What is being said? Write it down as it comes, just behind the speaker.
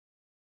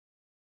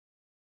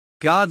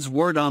God's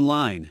Word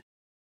Online.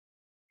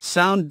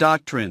 Sound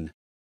Doctrine.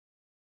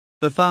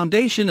 The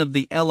foundation of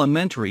the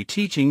elementary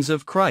teachings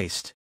of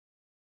Christ.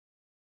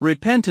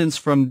 Repentance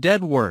from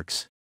dead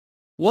works.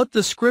 What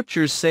the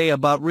Scriptures say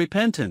about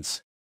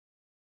repentance.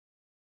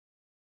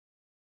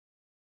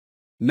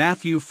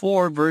 Matthew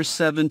 4 verse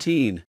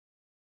 17.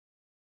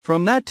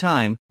 From that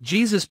time,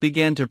 Jesus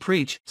began to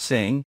preach,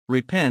 saying,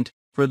 "Repent,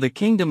 for the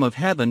kingdom of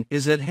heaven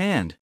is at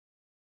hand."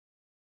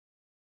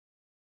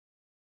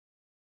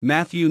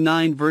 Matthew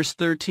 9 verse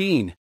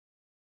 13.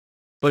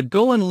 But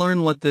go and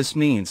learn what this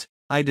means.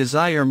 I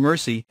desire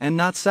mercy and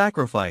not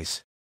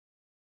sacrifice.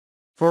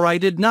 For I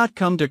did not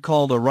come to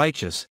call the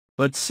righteous,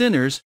 but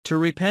sinners to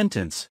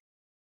repentance.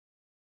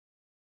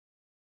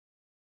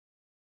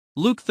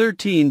 Luke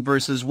 13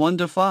 verses 1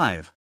 to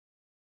 5.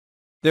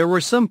 There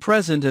were some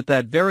present at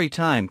that very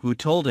time who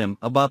told him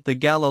about the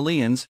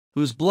Galileans,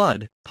 whose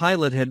blood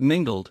Pilate had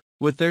mingled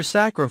with their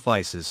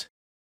sacrifices.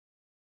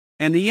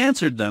 And he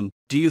answered them,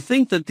 "Do you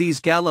think that these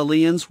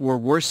Galileans were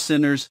worse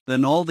sinners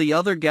than all the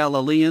other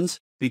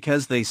Galileans,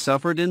 because they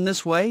suffered in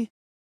this way?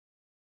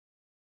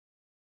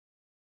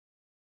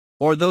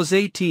 Or those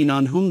 18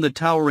 on whom the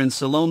tower in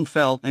Siloam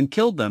fell and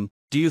killed them,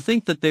 do you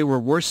think that they were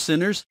worse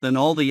sinners than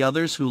all the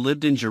others who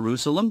lived in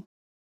Jerusalem?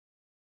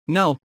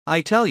 No,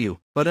 I tell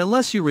you, but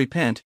unless you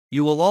repent,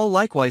 you will all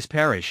likewise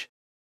perish."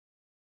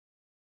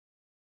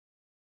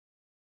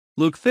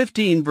 Luke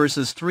 15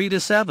 verses 3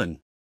 to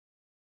 7.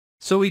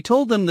 So he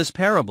told them this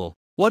parable: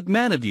 What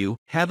man of you,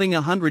 having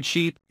 100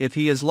 sheep, if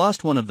he has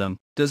lost one of them,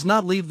 does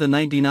not leave the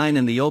 99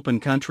 in the open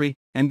country,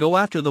 and go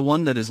after the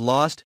one that is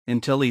lost,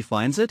 until he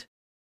finds it?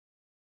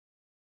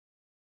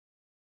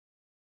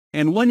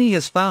 And when he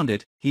has found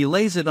it, he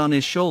lays it on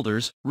his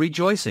shoulders,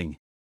 rejoicing.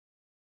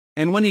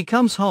 And when he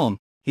comes home,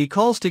 he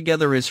calls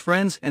together his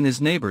friends and his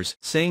neighbors,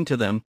 saying to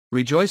them,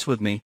 "Rejoice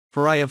with me,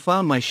 for I have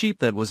found my sheep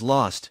that was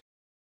lost."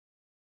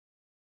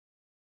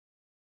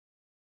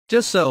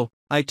 Just so,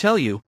 I tell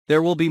you,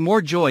 there will be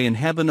more joy in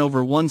heaven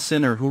over one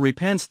sinner who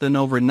repents than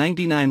over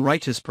 99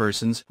 righteous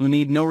persons who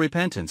need no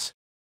repentance.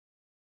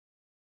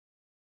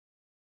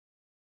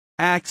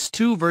 Acts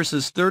 2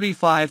 verses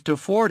 35 to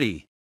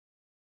 40.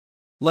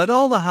 Let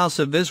all the house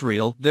of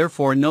Israel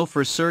therefore know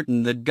for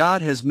certain that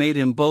God has made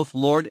him both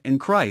Lord and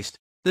Christ,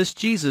 this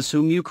Jesus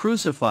whom you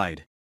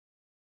crucified.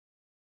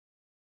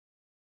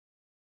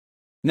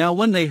 Now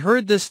when they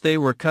heard this they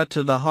were cut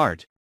to the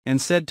heart,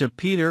 and said to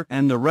Peter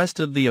and the rest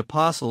of the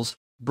apostles,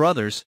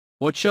 "Brothers,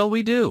 what shall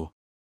we do?"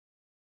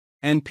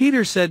 And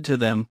Peter said to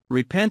them,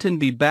 "Repent and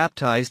be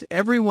baptized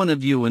every one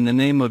of you in the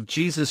name of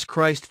Jesus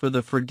Christ for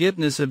the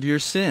forgiveness of your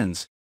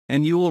sins,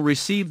 and you will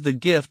receive the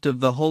gift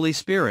of the Holy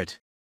Spirit.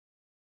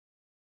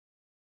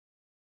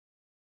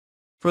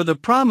 For the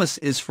promise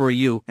is for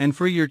you and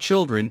for your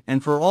children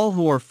and for all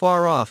who are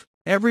far off,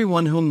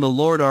 everyone whom the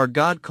Lord our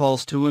God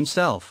calls to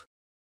himself."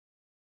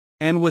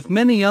 And with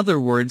many other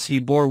words he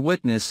bore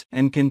witness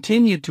and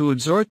continued to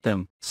exhort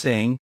them,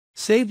 saying,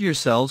 "Save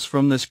yourselves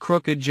from this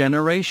crooked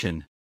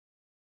generation."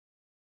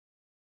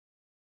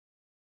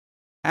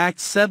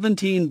 Acts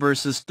 17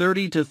 verses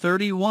 30 to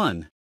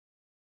 31.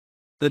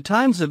 The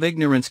times of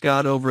ignorance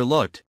God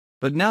overlooked,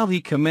 but now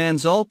he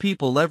commands all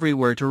people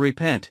everywhere to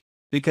repent,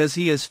 because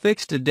he has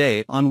fixed a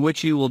day on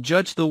which he will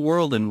judge the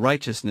world in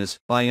righteousness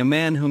by a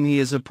man whom he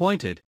has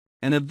appointed,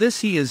 and of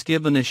this he has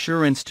given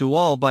assurance to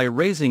all by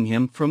raising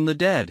him from the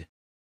dead.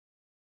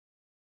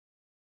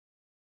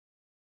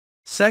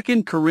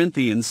 2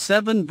 Corinthians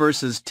 7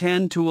 verses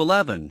 10 to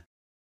 11.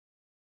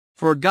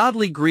 For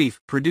godly grief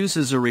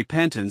produces a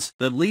repentance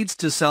that leads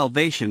to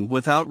salvation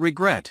without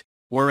regret,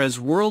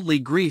 whereas worldly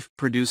grief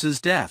produces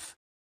death.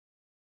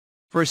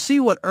 For see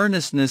what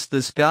earnestness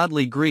this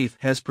godly grief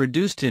has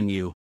produced in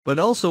you, but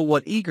also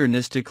what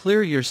eagerness to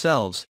clear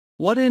yourselves,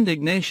 what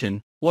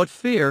indignation, what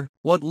fear,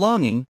 what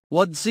longing,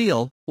 what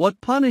zeal, what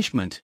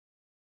punishment.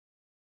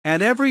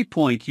 At every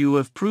point you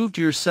have proved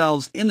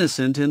yourselves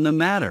innocent in the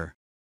matter.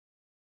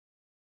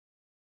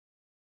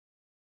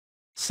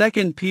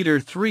 2 Peter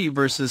 3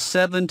 verses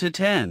 7 to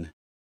 10.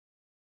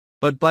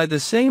 But by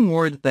the same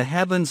word the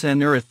heavens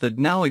and earth that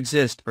now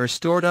exist are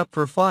stored up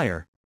for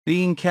fire,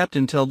 being kept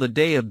until the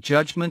day of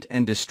judgment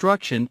and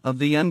destruction of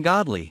the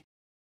ungodly.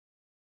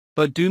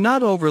 But do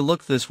not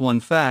overlook this one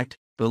fact,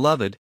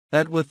 beloved,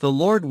 that with the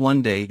Lord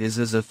one day is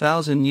as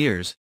 1,000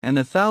 years, and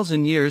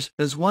 1,000 years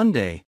as one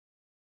day.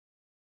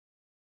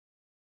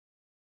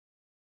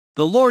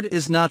 The Lord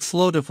is not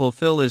slow to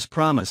fulfill his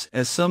promise,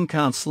 as some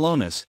count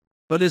slowness,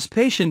 but is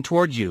patient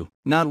toward you,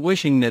 not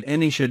wishing that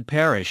any should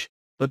perish,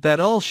 but that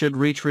all should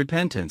reach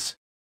repentance.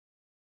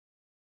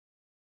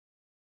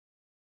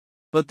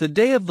 But the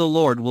day of the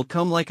Lord will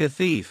come like a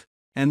thief,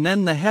 and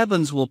then the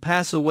heavens will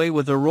pass away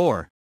with a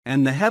roar,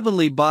 and the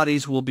heavenly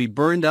bodies will be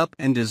burned up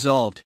and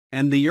dissolved,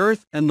 and the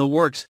earth and the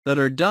works that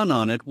are done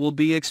on it will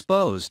be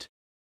exposed.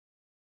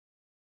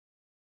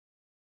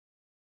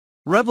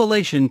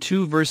 Revelation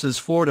 2 verses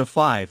 4 to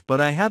 5.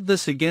 But I have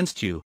this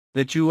against you,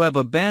 that you have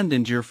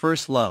abandoned your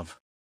first love.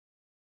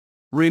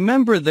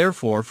 Remember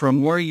therefore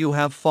from where you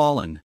have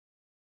fallen.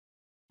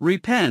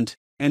 Repent,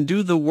 and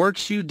do the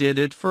works you did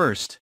at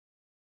first.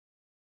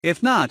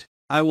 If not,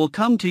 I will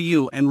come to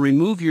you and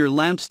remove your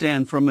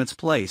lampstand from its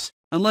place,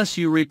 unless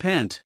you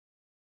repent.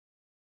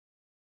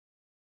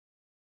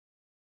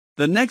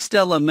 The next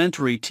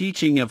elementary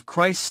teaching of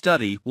Christ's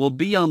study will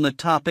be on the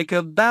topic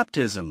of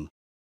baptism.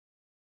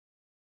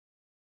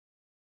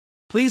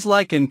 Please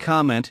like and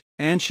comment,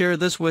 and share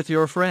this with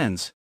your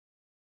friends.